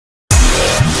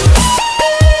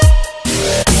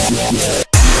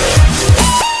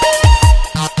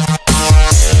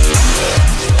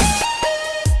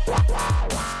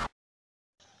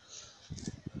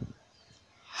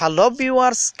Hello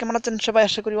viewers, কেমন আছেন সবাই?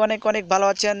 আশা করি অনেক অনেক ভালো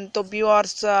আছেন। তো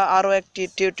ভিউয়ার্স, আরও একটি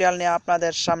টিউটোরিয়াল নিয়ে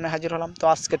আপনাদের সামনে হাজির হলাম। তো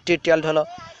আজকের টিউটোরিয়াল হলো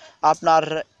আপনার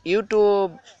ইউটিউব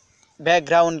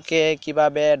ব্যাকগ্রাউন্ডকে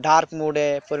কিভাবে ডার্ক মোডে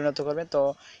পরিণত করবেন। তো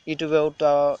ইউটিউবেও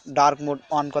তো ডার্ক মোড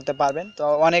অন করতে পারবেন। তো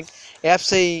অনেক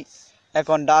অ্যাপসেই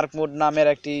এখন ডার্ক মোড নামের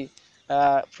একটি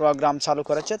প্রোগ্রাম চালু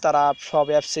করেছে। তারা সব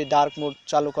অ্যাপসেই ডার্ক মোড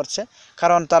চালু করছে,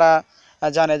 কারণ তারা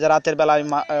জানে যে রাতের বেলায়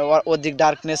অধিক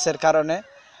ডার্কনেসের কারণে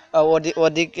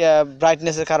অধিক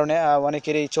ব্রাইটনেসের কারণে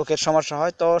অনেকেরই চোখের সমস্যা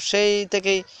হয়। তো সেই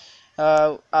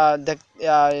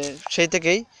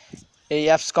থেকেই এই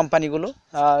অ্যাপস কোম্পানিগুলো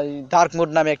ডার্ক মোড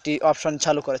নামে একটি অপশন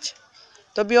চালু করেছে।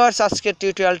 তো ভিউয়ার্স, আজকের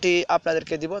টিউটোরিয়ালটি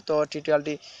আপনাদেরকে দিব। তো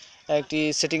টিউটোরিয়ালটি একটি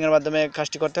সেটিংয়ের মাধ্যমে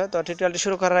কাজটি করতে হয়। তো টিউটোরিয়ালটি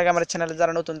শুরু করার আগে আমার চ্যানেলে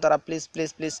যারা নতুন তারা প্লিজ প্লিজ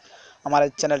প্লিজ আমার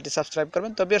চ্যানেলটি সাবস্ক্রাইব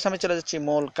করবেন। তো ভিউয়ার্স, আমি চলে যাচ্ছি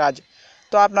মূল কাজ।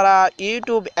 তো আপনারা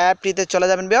ইউটিউব অ্যাপটিতে চলে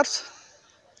যাবেন। ভিউয়ার্স,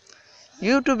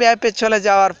 ইউটিউব অ্যাপে চলে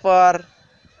যাওয়ার পর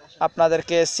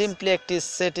আপনাদেরকে সিম্পলি একটি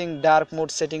ডার্ক মোড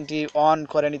সেটিংটি অন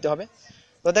করে নিতে হবে।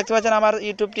 তো দেখতে পাচ্ছেন আমার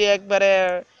ইউটিউবটি একবারে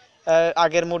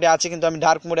আগের মোডে আছে, কিন্তু আমি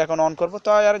ডার্ক মোড এখন অন করব। তো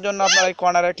এর জন্য আপনারা এই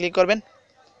কর্নারে ক্লিক করবেন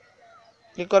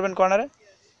কর্নারে।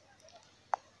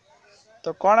 তো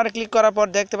কর্নারে ক্লিক করার পর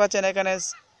দেখতে পাচ্ছেন এখানে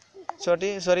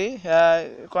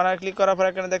কর্নারে ক্লিক করার পর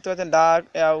এখানে দেখতে পাচ্ছেন ডার্ক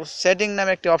সেটিং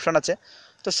নামে একটি অপশন আছে।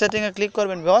 তো সেটিংয়ে ক্লিক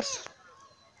করবেন ভিউয়ার্স।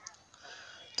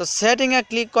 তো সেটিংয়ে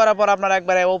ক্লিক করার পর আপনারা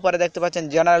একবারে উপরে দেখতে পাচ্ছেন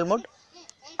জেনারেল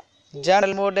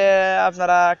মোডে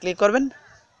আপনারা ক্লিক করবেন।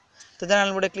 তো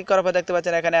জেনারেল মোডে ক্লিক করার পর দেখতে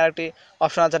পাচ্ছেন এখানে আরেকটি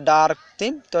অপশন আছে ডার্ক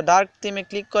থিম। তো ডার্ক থিমে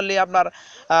ক্লিক করলে আপনার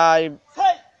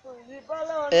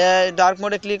ডার্ক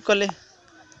মোডে ক্লিক করলে,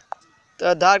 তো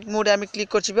ডার্ক মোডে আমি ক্লিক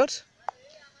করছি ভিউয়ার্স।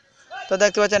 তো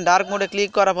দেখতে পাচ্ছেন ডার্ক মোডে ক্লিক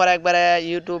করার পর একবারে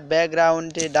ইউটিউব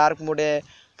ব্যাকগ্রাউন্ডটি ডার্ক মোডে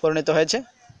পরিণত হয়েছে।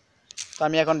 তো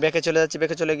আমি এখন ব্যাকে চলে যাচ্ছি,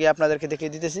 ব্যাকে চলে গিয়ে আপনাদেরকে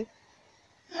দেখিয়ে দিতেছি।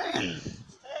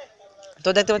 তো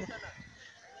দেখতে পাচ্ছেন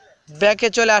ব্যাকে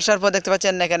চলে আসার পর দেখতে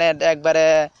পাচ্ছেন এখানে একবারে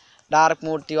ডার্ক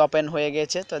মোডটি ওপেন হয়ে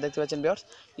গেছে। তো দেখতে পাচ্ছেন viewers,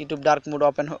 YouTube dark mode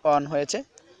on হয়েছে।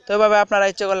 তো এভাবে আপনারা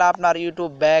ইচ্ছে করলে আপনার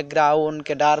ইউটিউব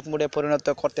ব্যাকগ্রাউন্ডকে ডার্ক মোডে পরিণত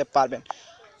করতে পারবেন।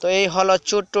 তো এই হলো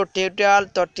ছোট্ট টিউটোরিয়াল।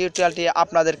 তো টিউটোরিয়ালটি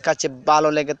আপনাদের কাছে ভালো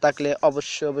লেগে থাকলে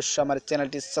অবশ্যই আমার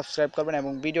চ্যানেলটি সাবস্ক্রাইব করবেন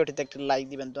এবং ভিডিওটিতে একটি লাইক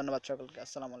দিবেন। ধন্যবাদ সকলকে।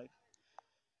 আসসালামু আলাইকুম।